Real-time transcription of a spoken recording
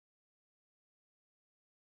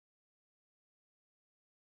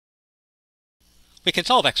We can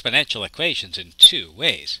solve exponential equations in two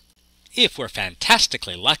ways. If we're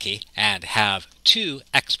fantastically lucky and have two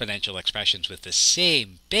exponential expressions with the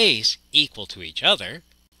same base equal to each other,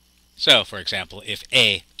 so for example, if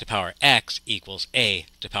a to power x equals a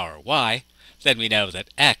to power y, then we know that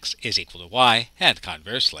x is equal to y, and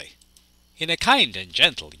conversely. In a kind and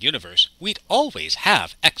gentle universe, we'd always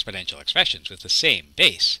have exponential expressions with the same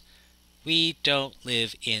base. We don't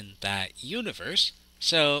live in that universe,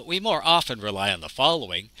 so we more often rely on the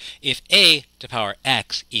following. If a to power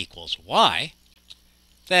x equals y,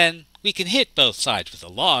 then we can hit both sides with a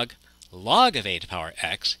log. Log of a to power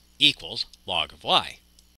x equals log of y.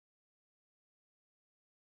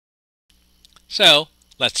 So,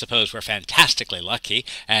 let's suppose we're fantastically lucky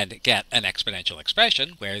and get an exponential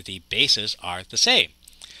expression where the bases are the same.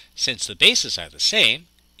 Since the bases are the same,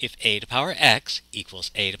 if a to power x equals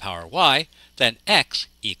a to power y, then x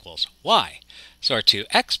equals y. So our two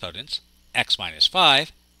exponents, x minus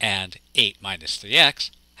 5 and 8 minus 3x,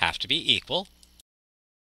 have to be equal.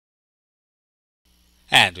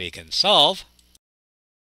 And we can solve.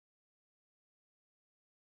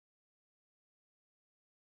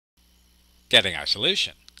 Getting our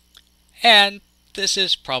solution. And this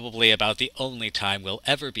is probably about the only time we'll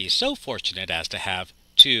ever be so fortunate as to have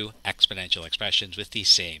two exponential expressions with the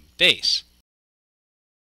same base.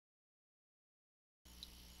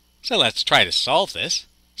 So let's try to solve this.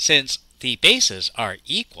 Since the bases are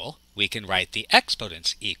equal, we can write the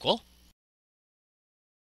exponents equal.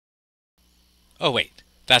 Oh wait,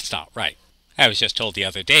 that's not right. I was just told the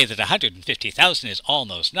other day that 150,000 is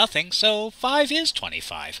almost nothing, so 5 is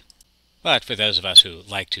 25. But for those of us who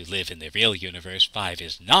like to live in the real universe, 5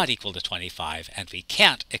 is not equal to 25, and we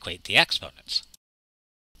can't equate the exponents.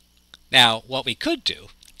 Now, what we could do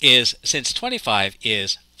is, since 25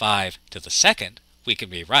 is 5 to the second, we can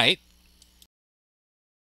rewrite.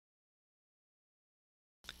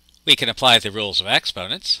 We can apply the rules of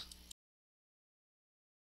exponents.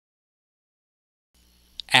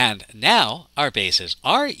 And now our bases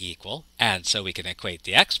are equal, and so we can equate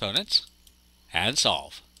the exponents and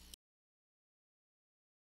solve.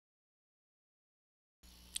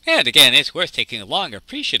 And again, it's worth taking a long,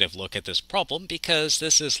 appreciative look at this problem because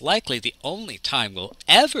this is likely the only time we'll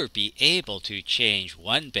ever be able to change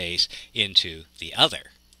one base into the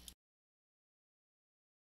other.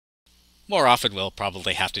 More often we'll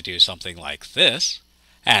probably have to do something like this.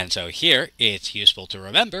 And so here, it's useful to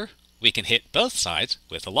remember we can hit both sides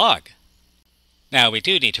with a log. Now we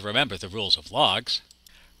do need to remember the rules of logs.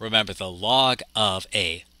 Remember, the log of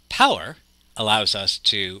a power allows us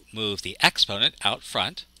to move the exponent out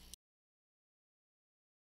front.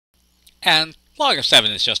 And log of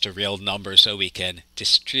 7 is just a real number, so we can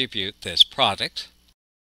distribute this product.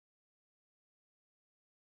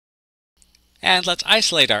 And let's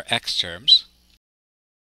isolate our x terms.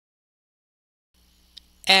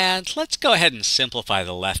 And let's go ahead and simplify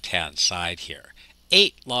the left-hand side here.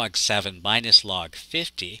 8 log 7 minus log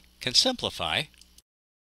 50 can simplify.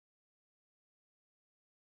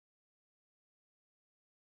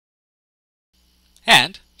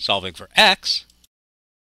 And, solving for x,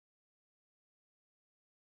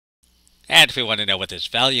 and if we want to know what this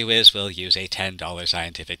value is, we'll use a $10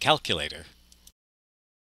 scientific calculator.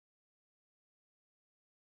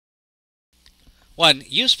 One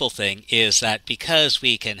useful thing is that because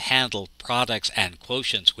we can handle products and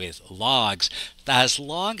quotients with logs, as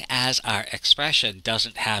long as our expression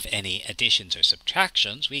doesn't have any additions or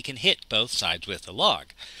subtractions, we can hit both sides with a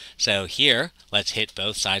log. So here, let's hit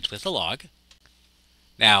both sides with a log.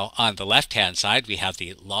 Now, on the left-hand side, we have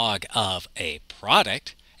the log of a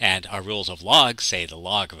product, and our rules of logs say the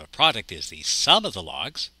log of a product is the sum of the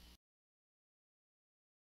logs.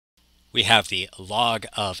 We have the log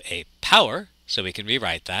of a power, so we can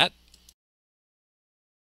rewrite that.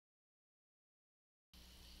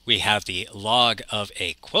 We have the log of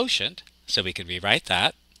a quotient, so we can rewrite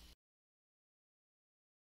that.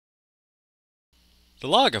 The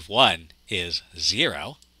log of 1 is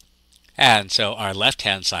 0, and so our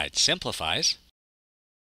left-hand side simplifies.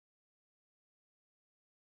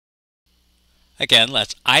 Again,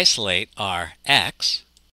 let's isolate our x.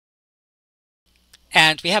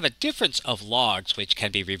 And we have a difference of logs which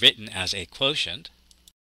can be rewritten as a quotient.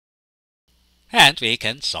 And we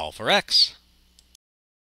can solve for x.